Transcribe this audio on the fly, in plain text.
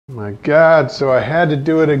My God, so I had to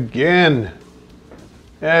do it again.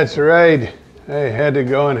 That's right. I had to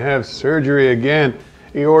go and have surgery again.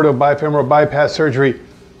 Aortobifemoral bypass surgery,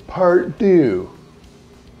 part 2.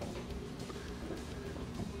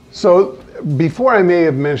 So before I may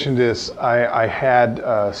have mentioned this, I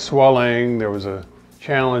had swelling. There was a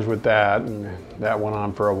challenge with that, and that went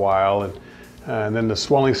on for a while. And then the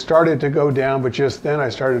swelling started to go down, but just then I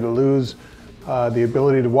started to lose the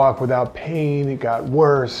ability to walk without pain. It got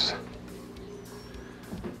worse.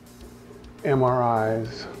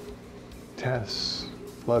 MRIs, tests,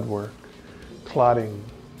 blood work, clotting.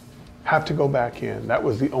 Have to go back in. That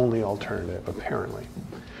was the only alternative, apparently.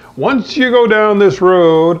 Once you go down this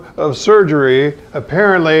road of surgery,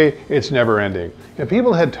 apparently it's never ending. And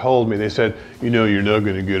people had told me, they said, you know, you're not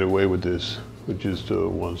going to get away with this with just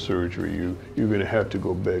one surgery. You're going to have to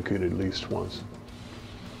go back in at least once.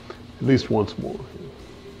 At least once more.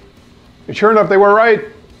 And sure enough, they were right.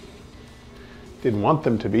 Didn't want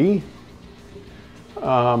them to be.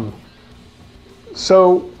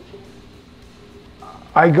 So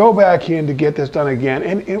I go back in to get this done again.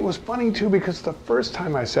 And it was funny too, because the first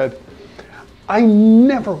time I said, I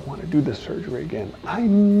never want to do this surgery again. I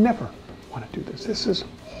never want to do this. This is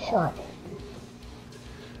horrible.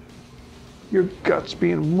 Your gut's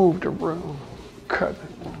being moved around, cut.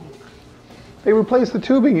 They replaced the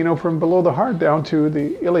tubing, you know, from below the heart down to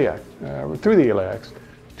the iliac, through the iliacs,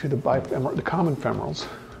 to the common femorals,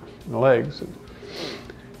 and the legs. And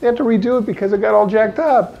they had to redo it because it got all jacked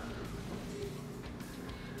up.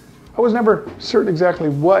 I was never certain exactly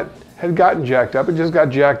what had gotten jacked up. It just got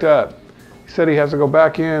jacked up. He said he has to go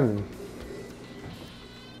back in.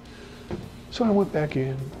 So I went back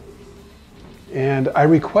in, and I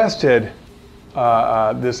requested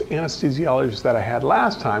this anesthesiologist that I had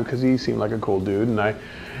last time, because he seemed like a cool dude, and I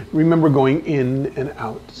remember going in and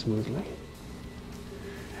out smoothly.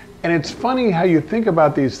 And it's funny how you think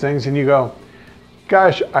about these things and you go,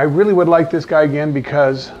 gosh, I really would like this guy again,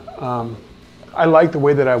 because I like the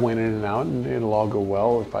way that I went in and out, and it'll all go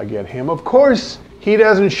well if I get him. Of course, he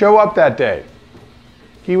doesn't show up that day.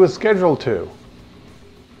 He was scheduled to.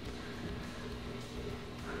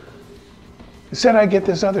 Instead, I get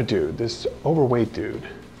this other dude, this overweight dude,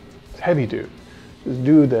 this heavy dude, this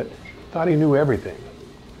dude that thought he knew everything,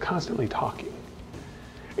 constantly talking.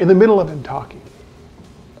 In the middle of him talking,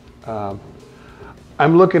 I'm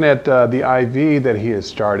looking at the IV that he has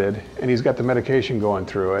started, and he's got the medication going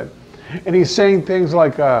through it. And he's saying things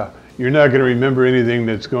like, you're not going to remember anything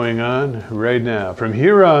that's going on right now. From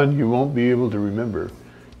here on, you won't be able to remember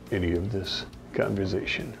any of this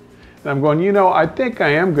conversation. And I'm going, you know, I think I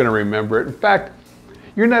am going to remember it. In fact,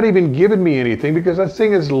 you're not even giving me anything, because that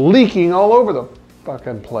thing is leaking all over the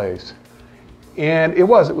fucking place. And it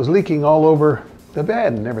was leaking all over the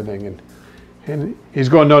bed and everything. And he's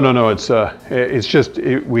going, no, it's just,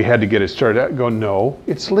 we had to get it started. I go, no,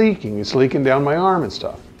 it's leaking down my arm and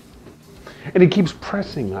stuff. And he keeps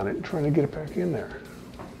pressing on it and trying to get it back in there.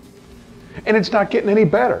 And it's not getting any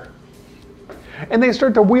better. And they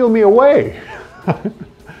start to wheel me away.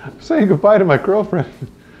 Saying goodbye to my girlfriend.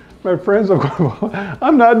 My friends are going,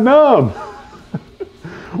 I'm not numb.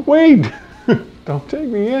 Wait, don't take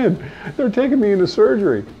me in. They're taking me into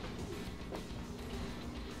surgery.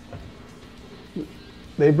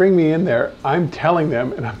 They bring me in there. I'm telling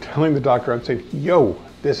them, and I'm telling the doctor, I'm saying, yo,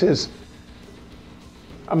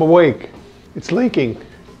 I'm awake. It's leaking.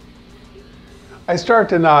 I start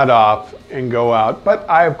to nod off and go out, but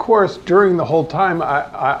I, of course, during the whole time,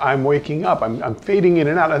 I'm waking up. I'm fading in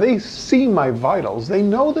and out. Now, they see my vitals. They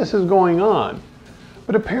know this is going on,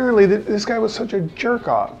 but apparently this guy was such a jerk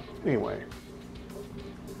off. Anyway,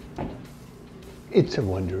 it's a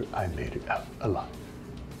wonder I made it out alive.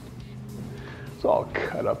 It's all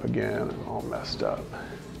cut up again and all messed up.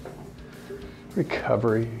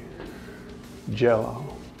 Recovery, Jello,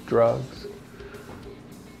 drugs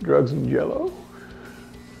and Jello.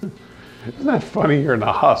 Isn't that funny? You're in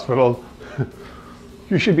the hospital.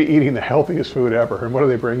 You should be eating the healthiest food ever. And what do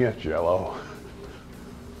they bring you? Jello.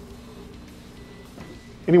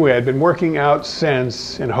 Anyway, I'd been working out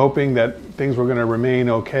since and hoping that things were going to remain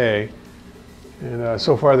okay. And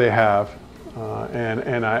so far they have.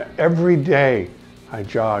 And every day I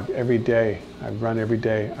jog, every day I run, every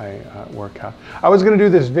day I work out. I was going to do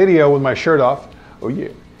this video with my shirt off. Oh yeah,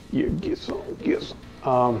 get some.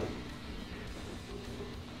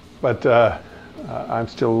 But I'm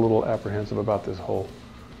still a little apprehensive about this whole.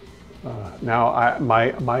 Now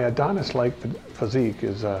my Adonis-like physique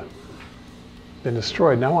is been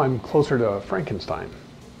destroyed. Now I'm closer to Frankenstein.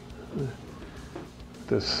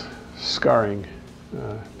 This scarring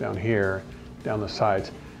down here, down the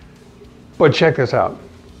sides. But check this out.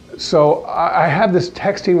 So I have this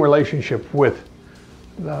texting relationship with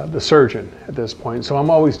the surgeon at this point. So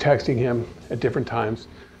I'm always texting him at different times.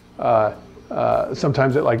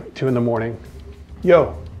 Sometimes at like 2 in the morning.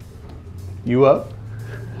 Yo, you up?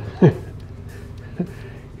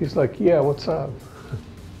 He's like, yeah, what's up?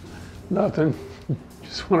 Nothing.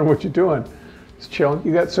 Just wondering what you're doing. Just chilling.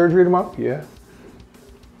 You got surgery tomorrow? Yeah.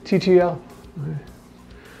 TTL?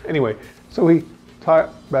 Anyway, so we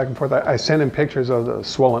talk back and forth. I send him pictures of the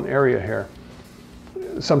swollen area here.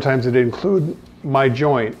 Sometimes it include my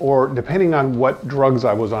joint, or depending on what drugs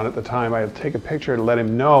I was on at the time, I'd take a picture to let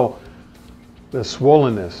him know the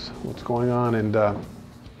swollenness, what's going on.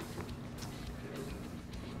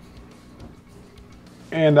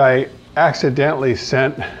 And I accidentally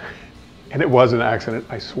sent, and it was an accident,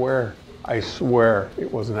 I swear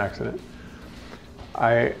it was an accident.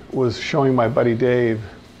 I was showing my buddy Dave.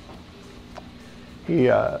 He's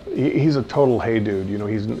a total hey dude, you know,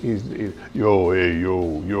 he's yo, hey,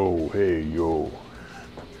 yo, hey, yo.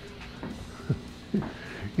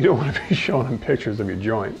 You don't want to be showing him pictures of your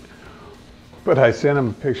joint. But I sent him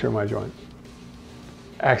a picture of my joint.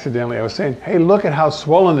 Accidentally, I was saying, hey, look at how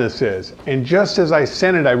swollen this is. And just as I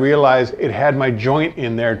sent it, I realized it had my joint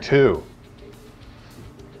in there too.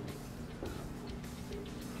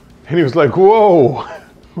 And he was like, whoa,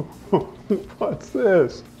 what's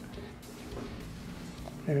this?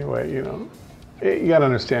 Anyway, you know, you gotta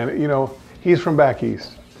understand it. You know, he's from back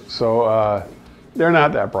east, so they're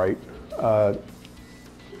not that bright. In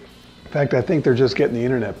fact, I think they're just getting the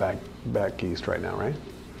internet back east right now,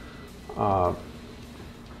 right?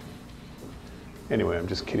 Anyway, I'm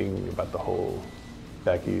just kidding about the whole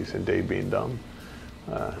back east and Dave being dumb.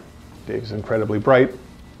 Dave's incredibly bright,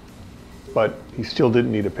 but he still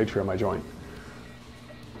didn't need a picture of my joint.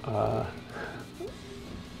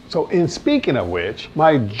 So in speaking of which,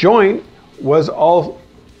 my joint was all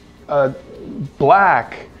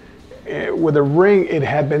black with a ring. It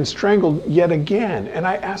had been strangled yet again. And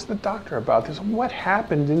I asked the doctor about this. What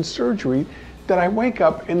happened in surgery that I wake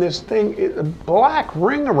up and this thing, a black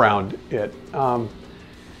ring around it? And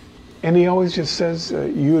he always just says,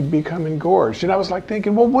 you had become engorged. And I was like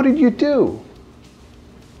thinking, well, what did you do?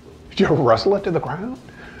 Did you wrestle it to the ground?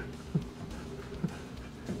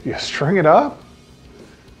 Did you string it up?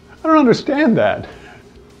 I don't understand that.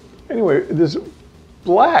 Anyway, this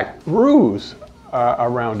black bruise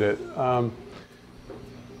around it.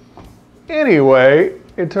 Anyway,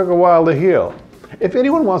 it took a while to heal. If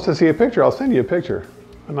anyone wants to see a picture, I'll send you a picture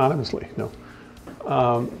anonymously. No.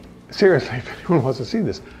 Seriously, if anyone wants to see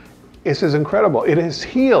this, this is incredible. It has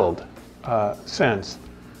healed since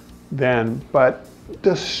then, but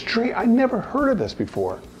the stream, I never heard of this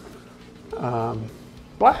before.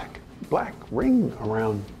 Black ring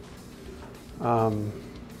around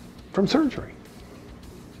from surgery.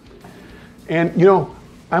 And you know,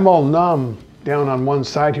 I'm all numb down on one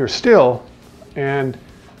side here still, and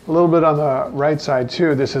a little bit on the right side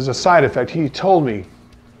too. This is a side effect. He told me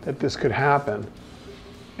that this could happen.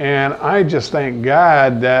 And I just thank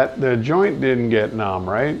God that the joint didn't get numb,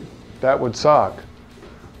 right? That would suck.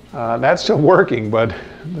 That's still working, but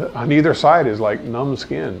on either side is like numb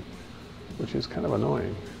skin, which is kind of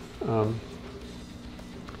annoying.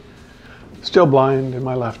 Still blind in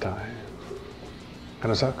my left eye.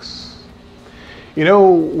 Kind of sucks. You know,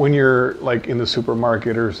 when you're like in the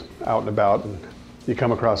supermarket or out and about and you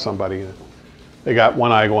come across somebody, they got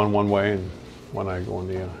one eye going one way and one eye going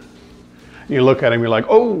the other. You look at him, you're like,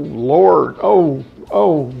 oh, Lord, oh.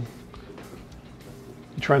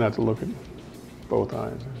 You try not to look at both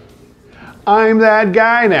eyes. I'm that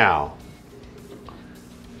guy now.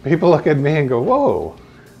 People look at me and go, whoa,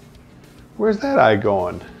 where's that eye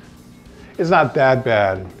going? It's not that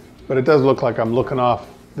bad, but it does look like I'm looking off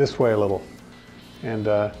this way a little. And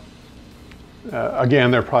again,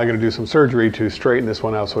 they're probably going to do some surgery to straighten this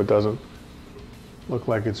one out so it doesn't look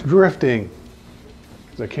like it's drifting,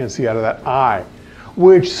 because I can't see out of that eye,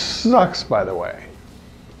 which sucks, by the way.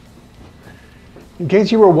 In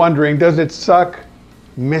case you were wondering, does it suck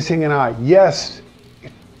missing an eye? Yes,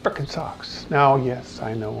 it frickin' sucks. Now, yes,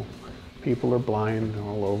 I know people are blind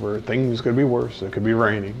all over. Things could be worse. It could be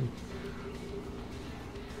raining.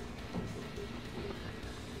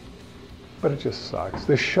 But it just sucks.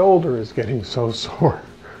 The shoulder is getting so sore.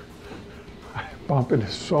 I bump into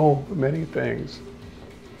so many things.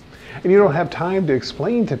 And you don't have time to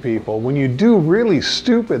explain to people when you do really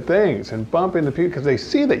stupid things and bump into people, because they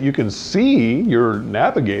see that you can see you're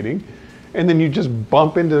navigating, and then you just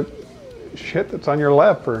bump into shit that's on your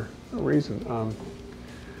left for no reason.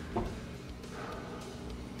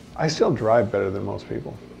 I still drive better than most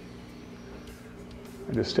people.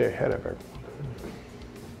 I just stay ahead of everyone.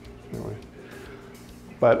 anyway.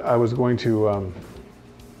 But I was going to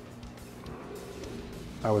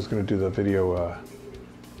do the video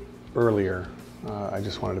earlier. I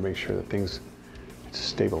just wanted to make sure that things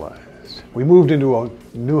stabilized. We moved into a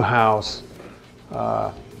new house,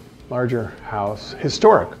 larger house,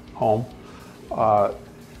 historic home.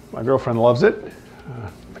 My girlfriend loves it.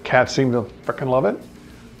 The cats seem to frickin' love it.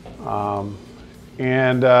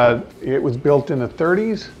 And it was built in the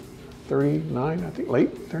 30s, 39, I think,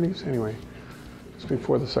 late 30s, anyway, just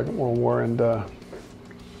before the Second World War, and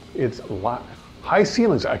it's a lot, high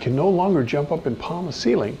ceilings. I can no longer jump up and palm a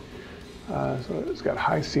ceiling. So it's got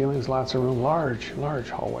high ceilings, lots of room, large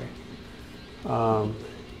hallway.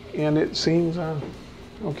 And it seems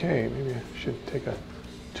okay. Maybe I should take a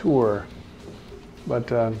tour,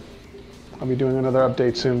 but I'll be doing another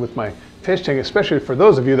update soon with my fish tank, especially for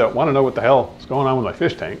those of you that want to know what the hell is going on with my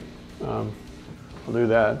fish tank. I'll do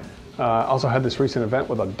that. Also had this recent event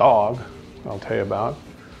with a dog I'll tell you about.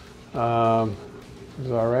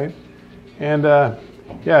 Is all right. And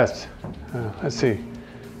yes, let's see.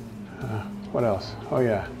 What else? Oh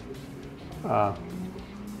yeah.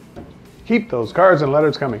 Keep those cards and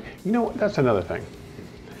letters coming. You know, that's another thing.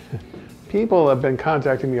 People have been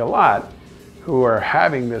contacting me a lot who are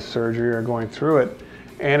having this surgery or going through it.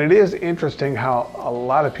 And it is interesting how a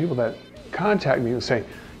lot of people that contact me will say,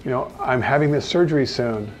 you know, I'm having this surgery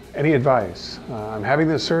soon. Any advice? I'm having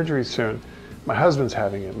this surgery soon. My husband's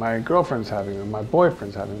having it. My girlfriend's having it. My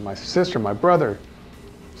boyfriend's having it. My sister, my brother.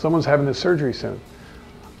 Someone's having this surgery soon.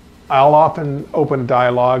 I'll often open a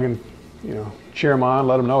dialogue and, you know, cheer them on,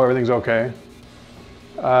 let them know everything's okay.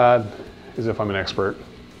 As if I'm an expert.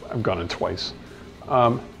 I've gone in twice.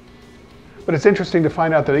 But it's interesting to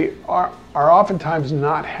find out that they are oftentimes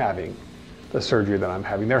not having the surgery that I'm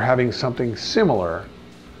having. They're having something similar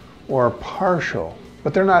or partial,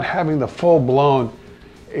 but they're not having the full-blown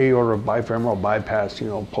aortobifemoral bypass, you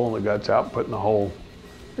know, pulling the guts out, putting the hole.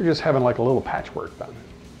 They're just having like a little patchwork done.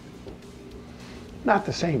 Not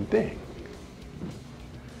the same thing.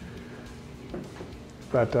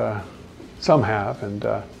 But some have,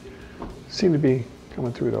 and seem to be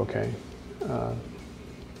coming through it okay.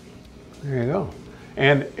 There you go.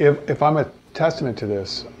 And if I'm a testament to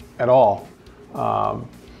this at all,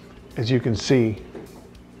 as you can see,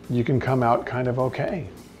 you can come out kind of okay,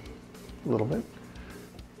 a little bit.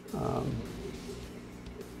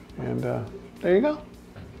 And there you go.